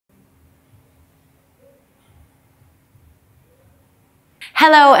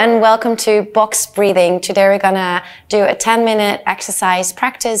Hello and welcome to box breathing. Today we're gonna do a 10-minute exercise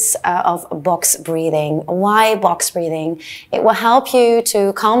practice of box breathing. Why box breathing? It will help you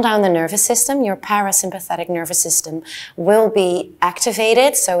to calm down the nervous system. Your parasympathetic nervous system will be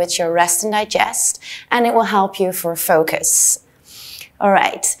activated, so it's your rest and digest, and it will help you for focus. All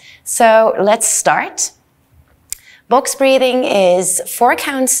right, so let's start. Box breathing is 4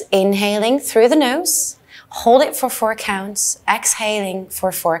 counts inhaling through the nose. Hold it for 4 counts, exhaling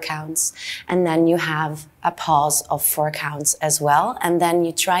for 4 counts, and then you have a pause of 4 counts as well. And then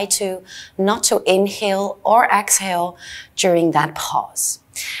you try to not to inhale or exhale during that pause.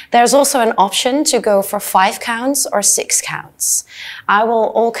 There's also an option to go for 5 counts or 6 counts. I will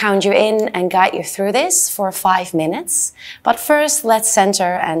all count you in and guide you through this for 5 minutes. But first, let's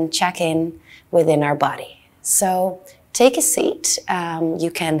center and check in within our body. So take a seat.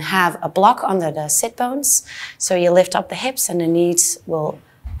 You can have a block under the sit bones. So you lift up the hips and the knees will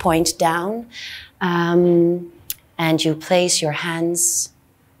point down. And you place your hands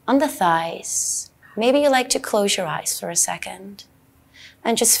on the thighs. Maybe you like to close your eyes for a second.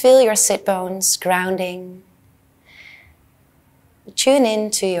 And just feel your sit bones grounding. Tune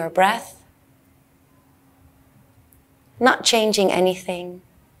in to your breath. Not changing anything,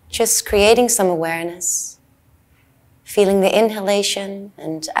 just creating some awareness. Feeling the inhalation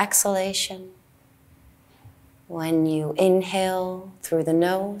and exhalation. When you inhale through the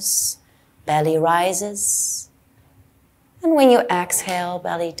nose, belly rises. And when you exhale,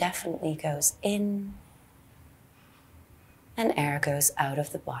 belly definitely goes in and air goes out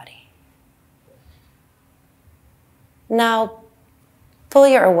of the body. Now, pull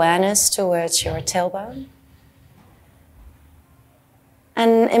your awareness towards your tailbone.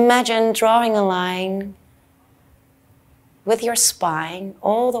 And imagine drawing a line with your spine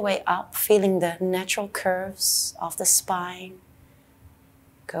all the way up, feeling the natural curves of the spine,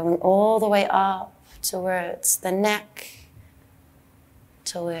 going all the way up towards the neck,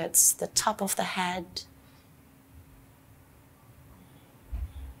 towards the top of the head.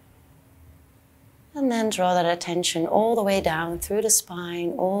 And then draw that attention all the way down through the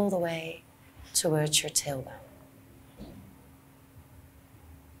spine, all the way towards your tailbone.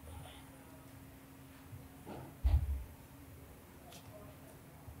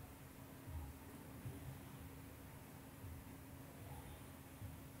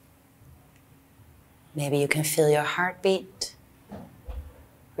 Maybe you can feel your heartbeat.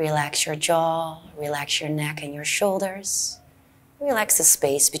 Relax your jaw, relax your neck and your shoulders. Relax the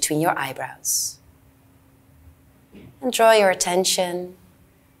space between your eyebrows. And draw your attention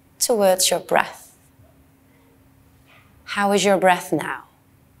towards your breath. How is your breath now?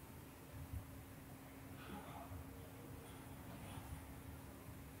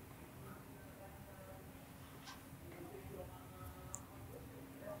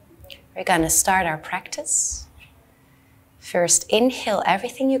 We're going to start our practice. First, inhale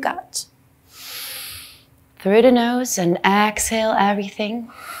everything you got through the nose and exhale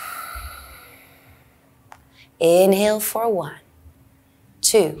everything. Inhale for 1,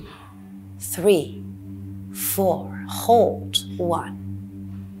 2, 3, 4. Hold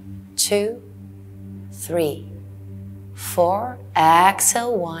 1, 2, 3, 4.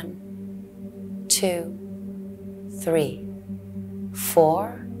 Exhale 1, 2, 3,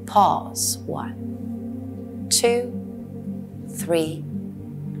 4. Pause 1, 2, 3,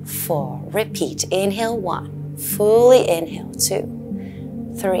 4. Repeat. Inhale 1. Fully inhale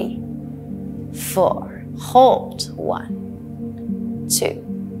 2, 3, 4. Hold 1, 2,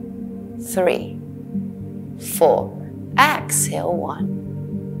 3, 4. Exhale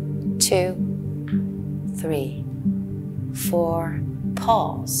 1, 2, 3, 4.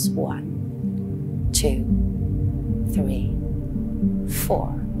 Pause 1, 2, 3,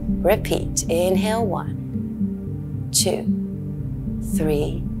 4. Repeat. Inhale 1, 2,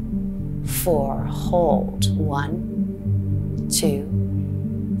 3, 4. Hold 1, 2,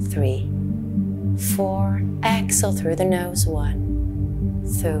 3, 4. Exhale through the nose 1,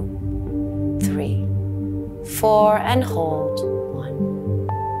 2, 3, 4. And hold 1,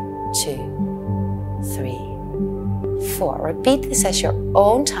 2, 3, 4. Repeat this at your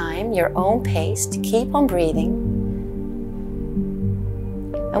own time, your own pace to keep on breathing.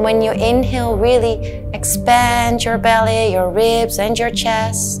 And when you inhale, really expand your belly, your ribs and your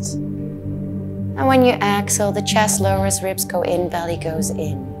chest. And when you exhale, the chest lowers, ribs go in, belly goes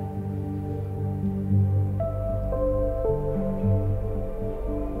in.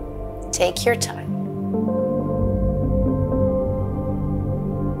 Take your time.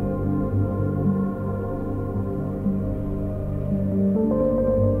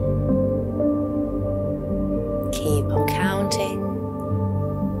 Keep on counting.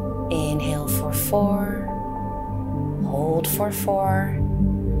 4, hold for 4,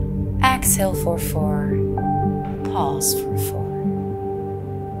 exhale for 4, pause for 4.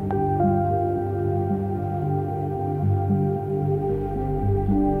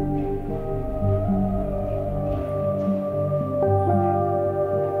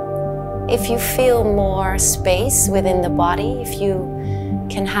 If you feel more space within the body, if you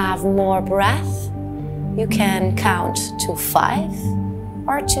can have more breath, you can count to 5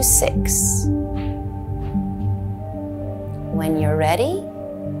 or to 6. When you're ready,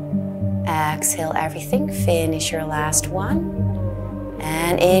 exhale everything, finish your last one,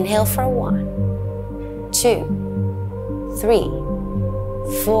 and inhale for 1, 2, 3,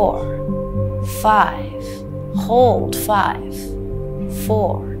 4, 5, hold 5,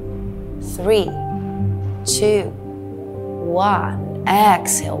 4, 3, 2, 1,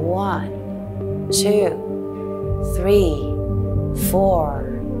 exhale 1, 2, 3,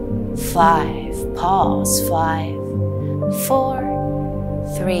 4, 5, pause 5,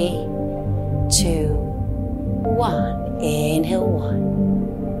 4, 3, 2, 1, inhale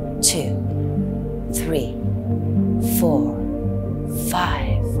 1, 2, 3, 4,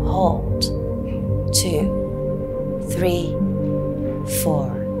 5, hold 2, 3,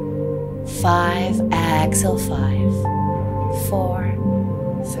 4, 5, exhale 5, 4,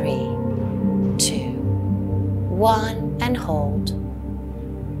 3, 2, 1, and hold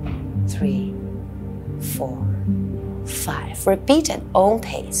 3, 4, 5. Repeat at own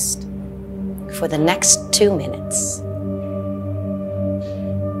pace for the next 2 minutes.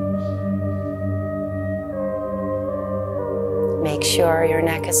 Make sure your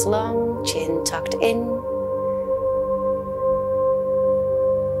neck is long, chin tucked in.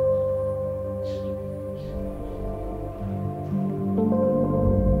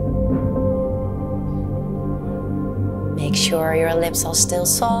 Make sure your lips are still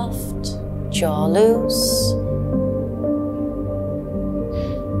soft, jaw loose.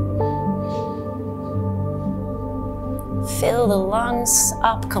 Fill the lungs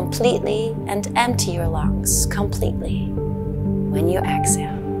up completely and empty your lungs completely when you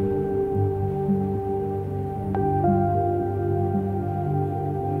exhale.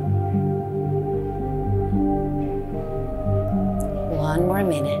 One more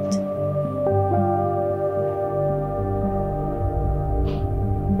minute.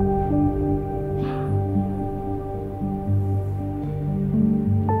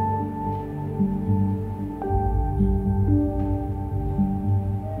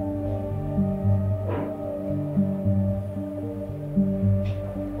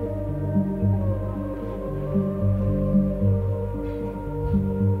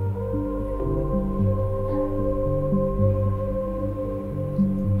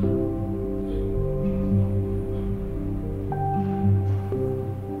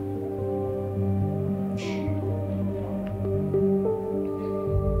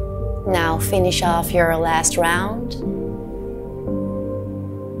 Now finish off your last round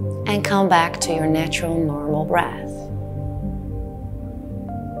and come back to your natural, normal breath.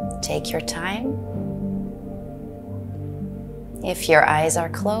 Take your time. If your eyes are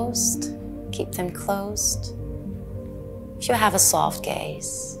closed, keep them closed. If you have a soft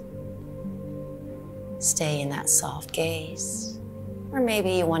gaze, stay in that soft gaze. Or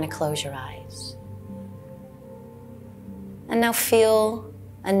maybe you want to close your eyes. And now feel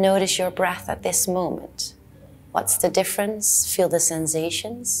and notice your breath at this moment. What's the difference? Feel the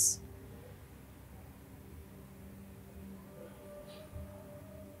sensations.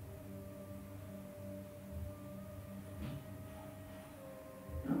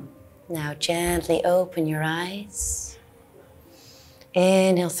 Now gently open your eyes.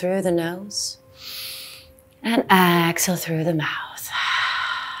 Inhale through the nose and exhale through the mouth.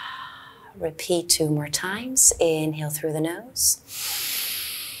 Repeat 2 more times. Inhale through the nose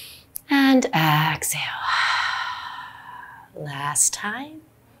and exhale. Last time.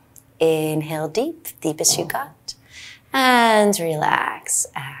 Inhale deep, deep as you got, and relax.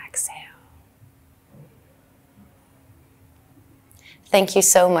 Exhale. Thank you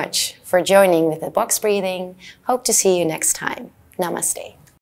so much for joining with the box breathing. Hope to see you next time. Namaste.